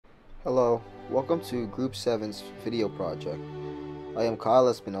Hello, welcome to Group 7's video project. I am Kyle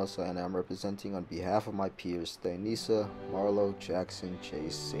Espinosa and I am representing on behalf of my peers Dionesa, Marlow, Jackson,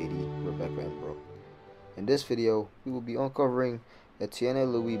 Jace, Sadie, Rebekah, and Brooke. In this video, we will be uncovering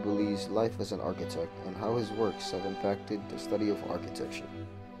Étienne-Louis Boullée's life as an architect and how his works have impacted the study of architecture.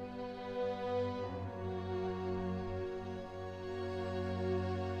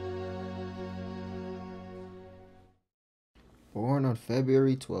 Born on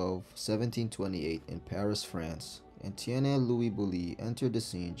February 12, 1728 in Paris, France, Étienne-Louis Boullée entered the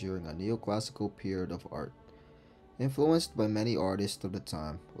scene during a neoclassical period of art. Influenced by many artists of the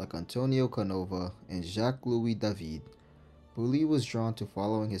time, like Antonio Canova and Jacques-Louis David, Boullée was drawn to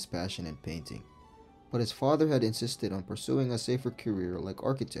following his passion in painting. But his father had insisted on pursuing a safer career like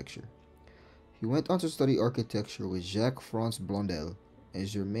architecture. He went on to study architecture with Jacques-Franz Blondel and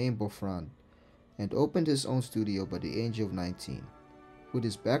Germain Boffrand, and opened his own studio by the age of 19. With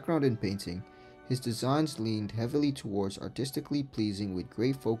his background in painting, his designs leaned heavily towards artistically pleasing with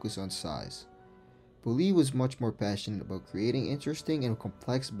great focus on size. Boullée was much more passionate about creating interesting and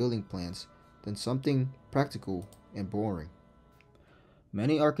complex building plans than something practical and boring.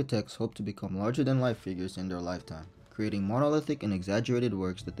 Many architects hope to become larger-than-life figures in their lifetime, creating monolithic and exaggerated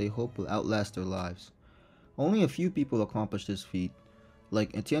works that they hope will outlast their lives. Only a few people accomplish this feat,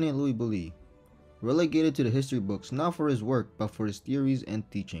 like Étienne-Louis Boullée, relegated to the history books not for his work but for his theories and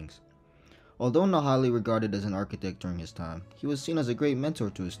teachings. Although not highly regarded as an architect during his time, he was seen as a great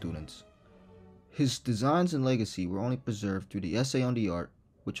mentor to his students. His designs and legacy were only preserved through the essay on the art,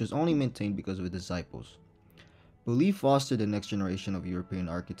 which was only maintained because of his disciples. Boullée fostered the next generation of European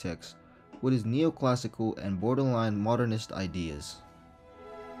architects with his neoclassical and borderline modernist ideas.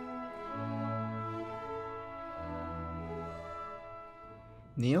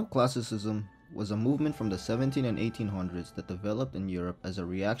 Neoclassicism was a movement from the 17 and 1800s that developed in Europe as a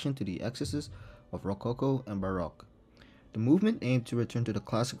reaction to the excesses of Rococo and Baroque. The movement aimed to return to the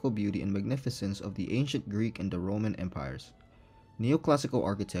classical beauty and magnificence of the ancient Greek and the Roman empires. Neoclassical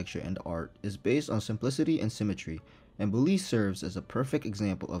architecture and art is based on simplicity and symmetry, and Boullée serves as a perfect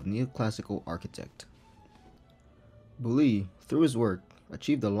example of neoclassical architect. Boullée, through his work,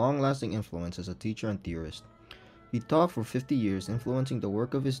 achieved a long-lasting influence as a teacher and theorist. He taught for 50 years, influencing the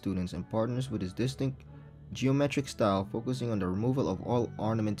work of his students and partners with his distinct geometric style focusing on the removal of all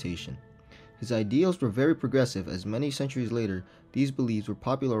ornamentation. His ideals were very progressive, as many centuries later, these beliefs were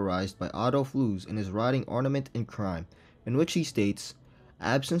popularized by Adolf Loos in his writing Ornament and Crime, in which he states,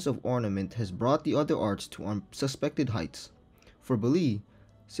 "Absence of ornament has brought the other arts to unsuspected heights." For Boullée,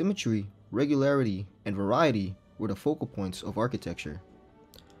 symmetry, regularity, and variety were the focal points of architecture.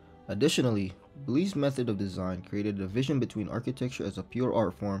 Additionally, Boullée's method of design created a division between architecture as a pure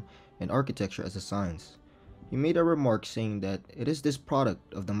art form and architecture as a science. He made a remark saying that it is this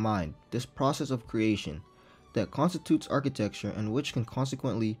product of the mind, this process of creation, that constitutes architecture and which can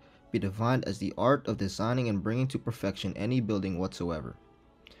consequently be defined as the art of designing and bringing to perfection any building whatsoever.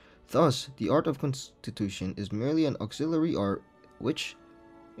 Thus, the art of constitution is merely an auxiliary art which,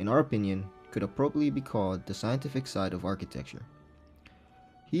 in our opinion, could appropriately be called the scientific side of architecture.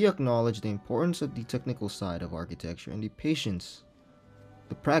 He acknowledged the importance of the technical side of architecture and the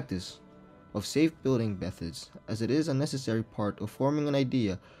practice of safe building methods, as it is a necessary part of forming an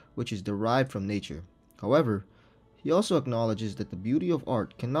idea which is derived from nature. However, he also acknowledges that the beauty of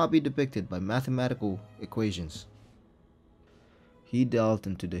art cannot be depicted by mathematical equations. He delved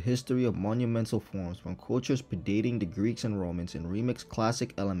into the history of monumental forms from cultures predating the Greeks and Romans and remixed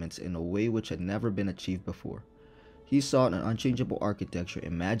classic elements in a way which had never been achieved before. He sought an unchangeable architecture,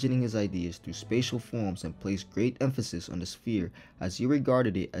 imagining his ideas through spatial forms, and placed great emphasis on the sphere as he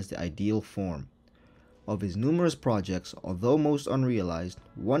regarded it as the ideal form. Of his numerous projects, although most unrealized,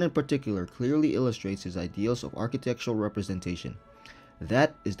 one in particular clearly illustrates his ideals of architectural representation.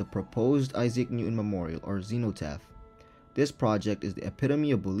 That is the proposed Isaac Newton Memorial, or Zenotaph. This project is the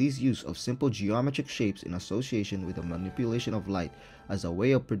epitome of Boullée's use of simple geometric shapes in association with the manipulation of light as a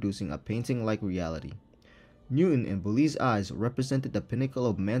way of producing a painting-like reality. Newton, in Boullée's eyes, represented the pinnacle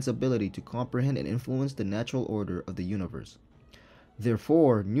of man's ability to comprehend and influence the natural order of the universe.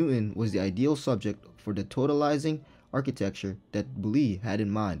 Therefore, Newton was the ideal subject for the totalizing architecture that Boullée had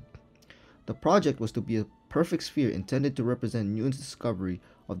in mind. The project was to be a perfect sphere intended to represent Newton's discovery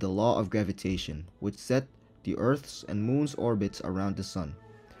of the law of gravitation, which set the Earth's and Moon's orbits around the Sun.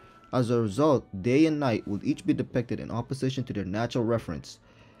 As a result, day and night would each be depicted in opposition to their natural reference,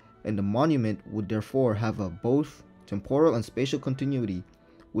 and the monument would therefore have a both temporal and spatial continuity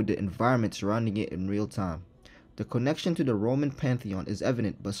with the environment surrounding it in real time. The connection to the Roman pantheon is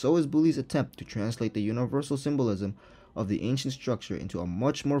evident, but so is Boullée's attempt to translate the universal symbolism of the ancient structure into a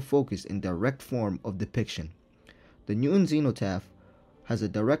much more focused and direct form of depiction. The Newton cenotaph has a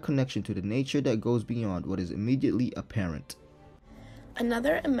direct connection to the nature that goes beyond what is immediately apparent.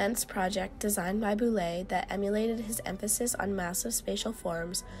 Another immense project designed by Boullée that emulated his emphasis on massive spatial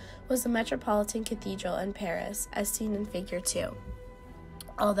forms was the Metropolitan Cathedral in Paris, as seen in Figure 2.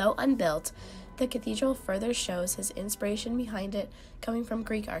 Although unbuilt, the cathedral further shows his inspiration behind it coming from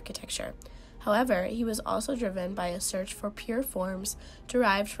Greek architecture. However, he was also driven by a search for pure forms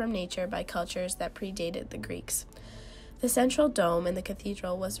derived from nature by cultures that predated the Greeks. The central dome in the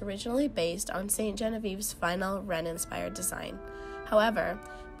cathedral was originally based on St. Genevieve's final Wren-inspired design. However,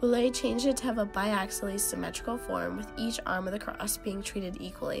 Boullée changed it to have a biaxially symmetrical form with each arm of the cross being treated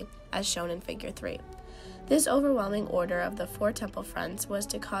equally, as shown in Figure 3. This overwhelming order of the four temple fronts was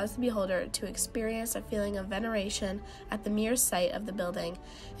to cause the beholder to experience a feeling of veneration at the mere sight of the building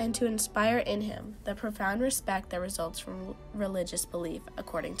and to inspire in him the profound respect that results from religious belief,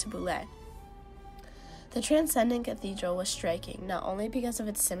 according to Boullée. The transcendent cathedral was striking not only because of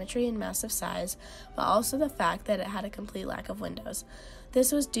its symmetry and massive size, but also the fact that it had a complete lack of windows.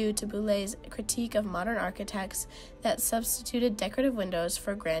 This was due to Boulée's critique of modern architects that substituted decorative windows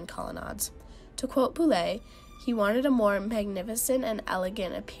for grand colonnades. To quote Boullée, he wanted a more magnificent and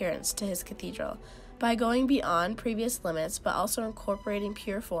elegant appearance to his cathedral. By going beyond previous limits but also incorporating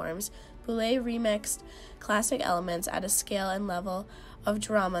pure forms, Boullée remixed classic elements at a scale and level of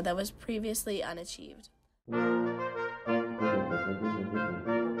drama that was previously unachieved.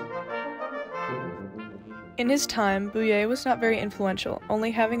 In his time, Boullée was not very influential, only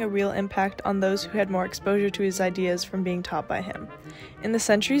having a real impact on those who had more exposure to his ideas from being taught by him. In the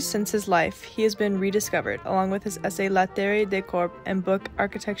centuries since his life, he has been rediscovered, along with his essay La Théorie des Corps and book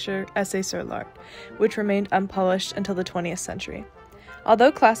Architecture, Essai sur l'Art, which remained unpublished until the 20th century.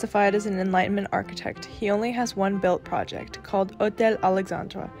 Although classified as an Enlightenment architect, he only has one built project, called Hôtel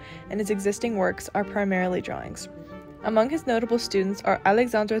Alexandre, and his existing works are primarily drawings. Among his notable students are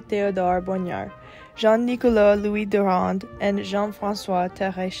Alexandre Théodore Bognard, Jean-Nicolas Louis Durand, and Jean-François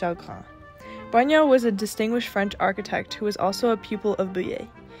Thérèse-Chalgrin. Bognard was a distinguished French architect who was also a pupil of Boullée.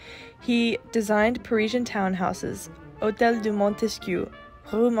 He designed Parisian townhouses, Hôtel du Montesquieu,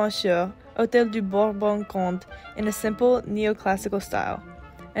 Rue Monsieur, Hôtel du Bourbon-Comte in a simple neoclassical style,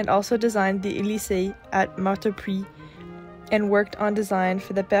 and also designed the Élysée at Marteauprey and worked on design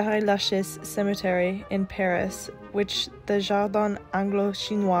for the Père-Lachaise cemetery in Paris, which the Jardin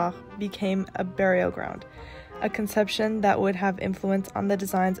Anglo-Chinois became a burial ground, a conception that would have influence on the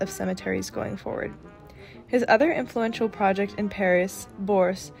designs of cemeteries going forward. His other influential project in Paris,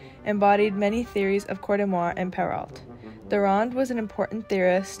 Bourse, embodied many theories of Cordemoire and Perrault. Durand was an important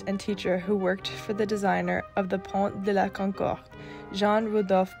theorist and teacher who worked for the designer of the Pont de la Concorde,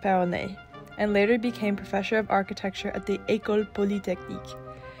 Jean-Rudolph Perronnet, and later became professor of architecture at the École Polytechnique.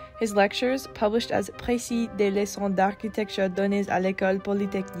 His lectures, published as Précis des leçons d'architecture données à l'École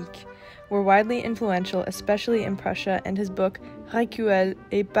Polytechnique, were widely influential, especially in Prussia, and his book Recueil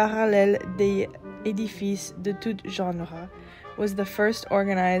et parallèle des édifices de tout genre was the first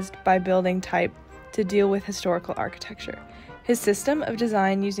organized by building type to deal with historical architecture. His system of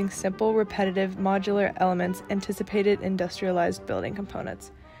design using simple, repetitive, modular elements anticipated industrialized building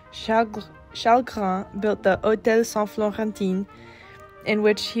components. Chalgrin built the Hôtel Saint-Florentin, in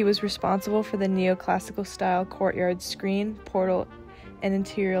which he was responsible for the neoclassical style courtyard screen, portal, and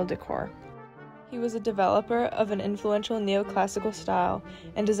interior decor. He was a developer of an influential neoclassical style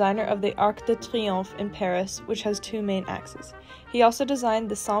and designer of the Arc de Triomphe in Paris, which has two main axes. He also designed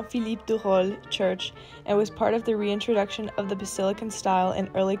the Saint-Philippe du Rolle church and was part of the reintroduction of the basilican style in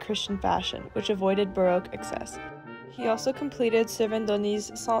early Christian fashion, which avoided Baroque excess. He also completed Servandoni's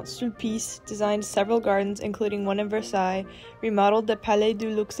Saint-Sulpice, designed several gardens, including one in Versailles, remodeled the Palais du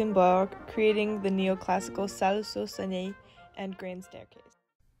Luxembourg, creating the neoclassical Salle Saussanet and Grand Staircase.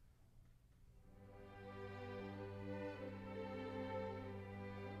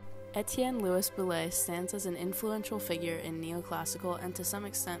 Étienne-Louis Boullée stands as an influential figure in neoclassical and to some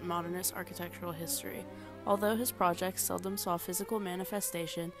extent modernist architectural history. Although his projects seldom saw physical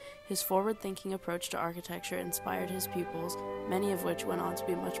manifestation, his forward-thinking approach to architecture inspired his pupils, many of which went on to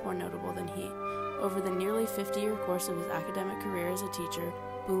be much more notable than he. Over the nearly 50-year course of his academic career as a teacher,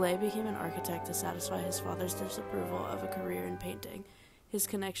 Boullée became an architect to satisfy his father's disapproval of a career in painting. His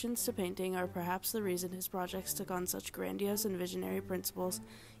connections to painting are perhaps the reason his projects took on such grandiose and visionary principles,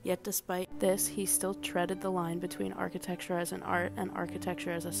 yet despite this, he still treaded the line between architecture as an art and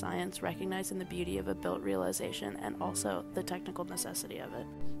architecture as a science, recognizing the beauty of a built realization and also the technical necessity of it.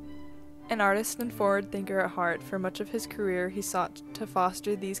 An artist and forward thinker at heart, for much of his career he sought to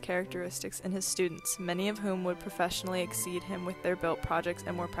foster these characteristics in his students, many of whom would professionally exceed him with their built projects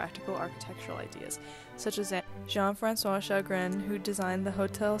and more practical architectural ideas, such as Jean-François Chagrin, who designed the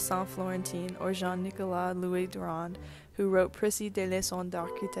Hôtel Saint-Florentin, or Jean-Nicolas Louis Durand, who wrote Précis des leçons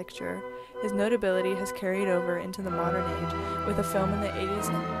d'architecture. His notability has carried over into the modern age, with a film in the 80s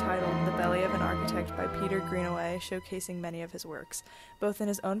titled The Belly of an Architect by Peter Greenaway showcasing many of his works. Both in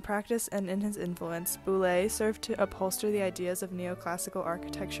his own practice and in his influence, Boullée served to upholster the ideas of neoclassical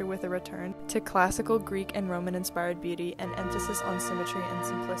architecture with a return to classical Greek and Roman-inspired beauty and emphasis on symmetry and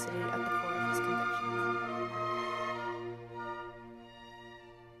simplicity at the core.